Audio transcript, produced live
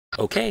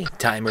Okay,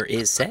 timer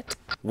is set.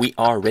 We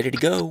are ready to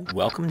go.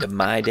 Welcome to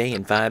My Day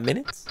in 5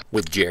 Minutes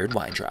with Jared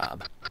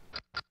Weintraub.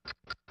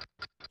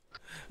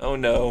 Oh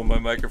no, my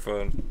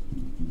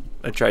microphone.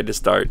 I tried to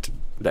start.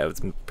 That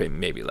was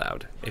maybe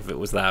loud. If it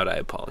was loud, I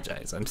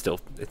apologize.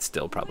 It's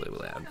still probably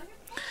loud.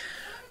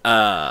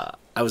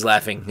 I was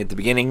laughing at the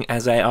beginning,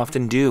 as I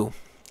often do.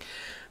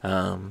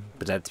 But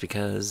that's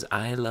because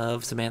I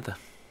love Samantha.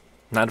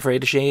 Not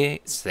afraid to say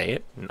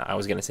it. I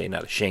was going to say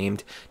not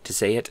ashamed to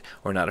say it,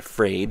 or not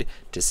afraid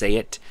to say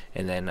it.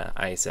 And then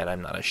I said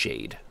I'm not a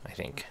shade, I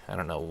think. I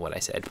don't know what I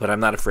said, but I'm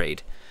not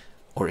afraid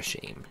or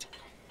ashamed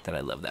that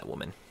I love that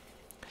woman.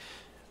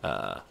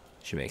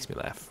 She makes me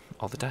laugh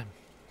all the time,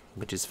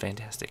 which is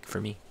fantastic for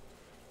me.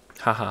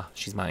 Haha,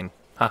 she's mine.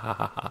 Ha ha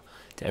ha ha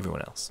to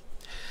everyone else.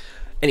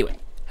 Anyway,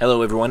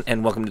 hello everyone,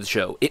 and welcome to the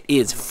show. It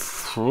is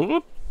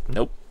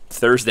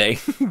Thursday,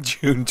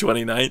 June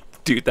 29th,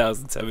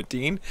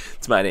 2017.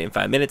 It's My Day in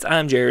 5 Minutes.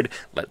 I'm Jared.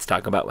 Let's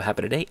talk about what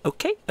happened today.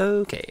 Okay.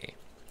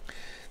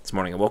 This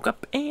morning I woke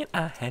up and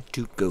I had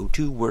to go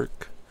to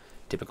work.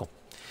 Typical.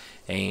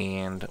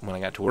 And when I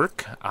got to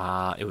work,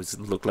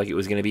 looked like it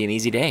was going to be an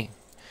easy day,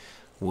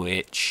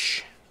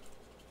 which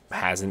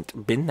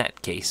hasn't been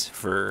that case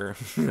for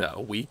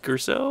a week or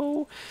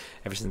so,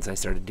 ever since I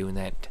started doing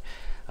that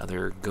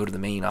other go to the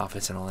main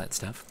office and all that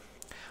stuff.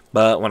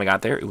 But when I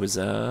got there, it was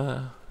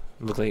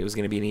looked like it was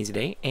going to be an easy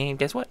day, and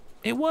guess what?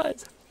 It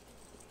was.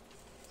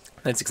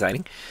 That's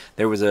exciting.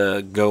 There was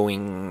a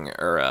going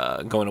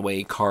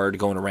away card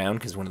going around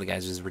because one of the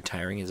guys was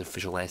retiring. His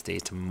official last day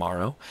is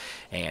tomorrow,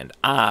 and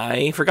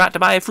I forgot to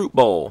buy a fruit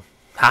bowl.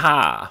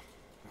 Haha!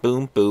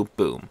 Boom, boom,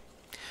 boom.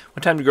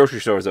 What time do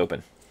grocery stores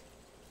open?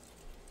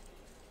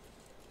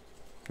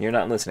 You're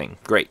not listening.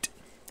 Great.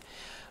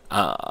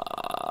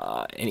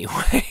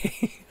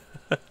 Anyway,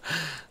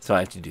 so I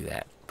have to do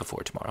that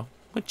before tomorrow,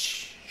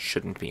 which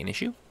shouldn't be an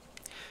issue.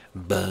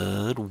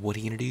 But what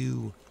are you gonna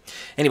do?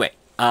 Anyway,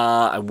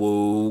 I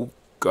woke.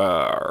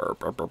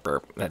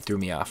 That threw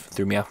me off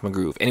my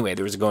groove. Anyway,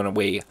 there was a going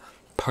away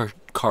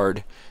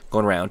card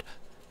going around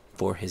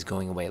for his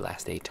going away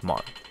last day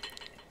tomorrow.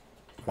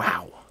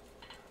 Wow,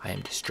 I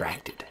am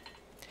distracted.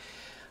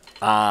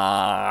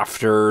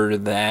 After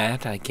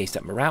that, I cased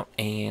up my route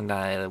and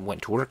I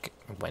went to work.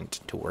 I went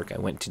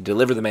to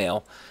deliver the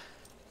mail.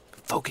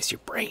 Focus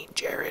your brain,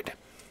 Jared.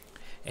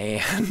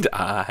 And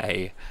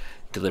I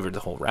delivered the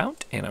whole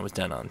route, and I was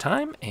done on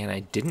time, and I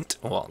didn't,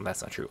 well,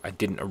 that's not true. I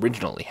didn't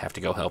originally have to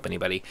go help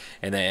anybody,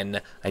 and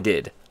then I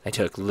did. I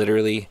took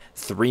literally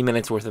 3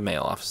 minutes worth of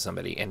mail off of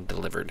somebody and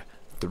delivered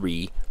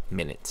 3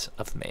 minutes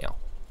of mail.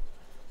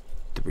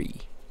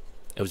 3.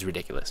 It was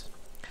ridiculous.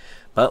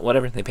 But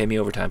whatever, they paid me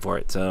overtime for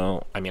it,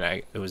 so, I mean,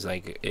 it was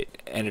like,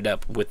 it ended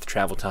up with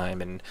travel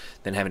time and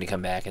then having to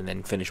come back and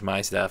then finish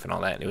my stuff and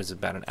all that. It was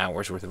about an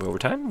hour's worth of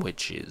overtime,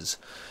 which is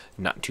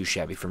not too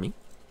shabby for me.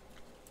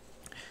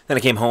 Then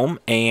I came home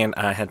and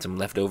I had some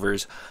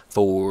leftovers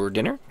for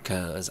dinner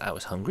because I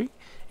was hungry,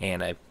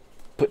 and I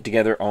put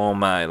together all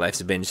my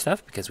Life's a Binge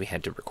stuff because we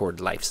had to record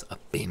Life's a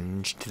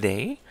Binge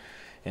today.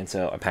 And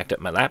so I packed up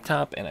my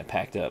laptop and I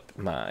packed up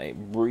my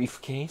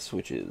briefcase,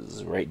 which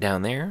is right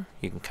down there.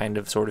 You can kind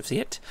of sort of see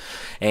it.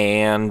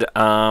 And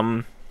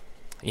yeah,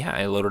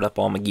 I loaded up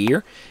all my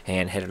gear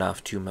and headed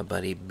off to my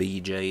buddy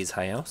BJ's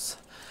house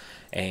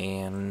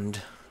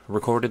and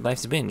recorded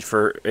Life's a Binge.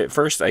 At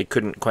first, I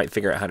couldn't quite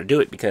figure out how to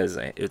do it because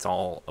it's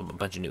all a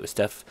bunch of new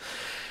stuff,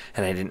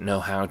 and I didn't know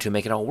how to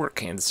make it all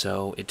work. And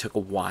so it took a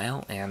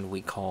while, and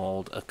we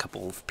called a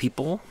couple of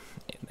people,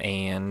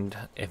 and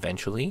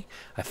eventually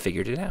I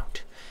figured it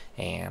out.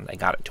 And I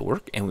got it to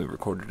work, and we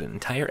recorded an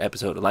entire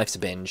episode of Life's a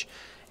Binge,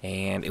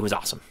 and it was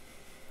awesome.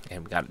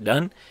 And we got it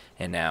done,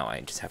 and now I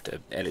just have to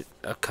edit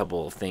a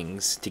couple of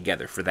things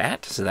together for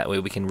that, so that way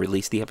we can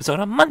release the episode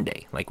on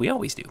Monday, like we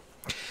always do.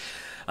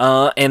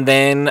 And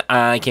then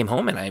I came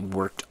home and I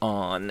worked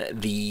on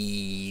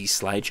the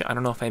slideshow. I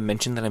don't know if I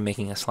mentioned that I'm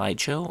making a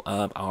slideshow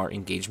of our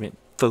engagement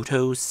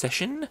photos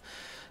session.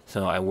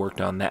 So I worked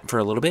on that for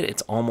a little bit.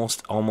 It's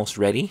almost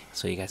ready.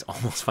 So you guys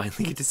almost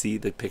finally get to see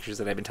the pictures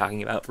that I've been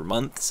talking about for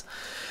months.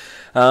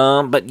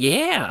 But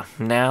yeah,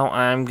 now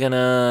I'm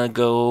gonna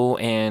go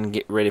and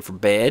get ready for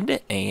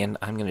bed, and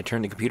I'm gonna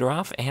turn the computer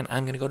off, and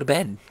I'm gonna go to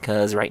bed,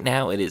 because right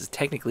now it is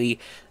technically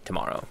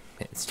tomorrow.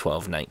 It's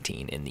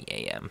 12:19 in the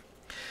a.m.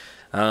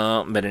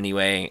 But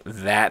anyway,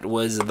 that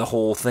was the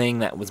whole thing.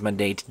 That was my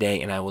day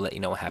today, and I will let you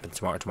know what happens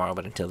tomorrow.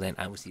 But until then,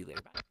 I will see you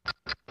later. Bye.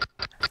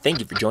 Thank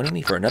you for joining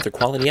me for another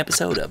quality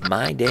episode of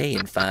My Day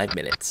in 5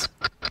 Minutes.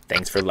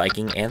 Thanks for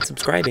liking and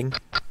subscribing.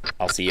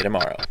 I'll see you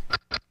tomorrow.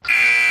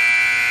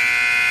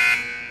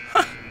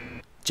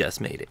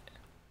 Just made it.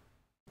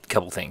 A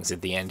couple things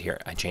at the end here.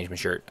 I changed my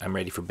shirt. I'm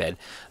ready for bed.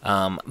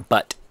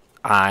 But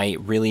I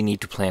really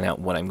need to plan out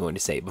what I'm going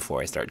to say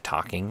before I start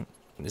talking.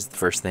 This is the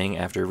first thing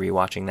after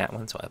rewatching that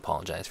one, so I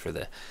apologize for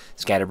the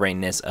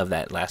scatterbrainness of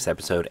that last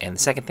episode. And the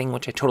second thing,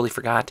 which I totally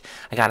forgot,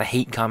 I got a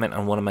hate comment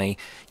on one of my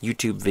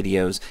YouTube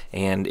videos,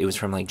 and it was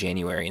from like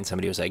January, and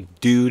somebody was like,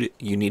 "Dude,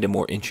 you need a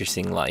more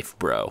interesting life,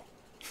 bro."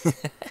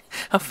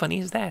 How funny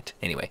is that?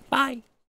 Anyway, bye!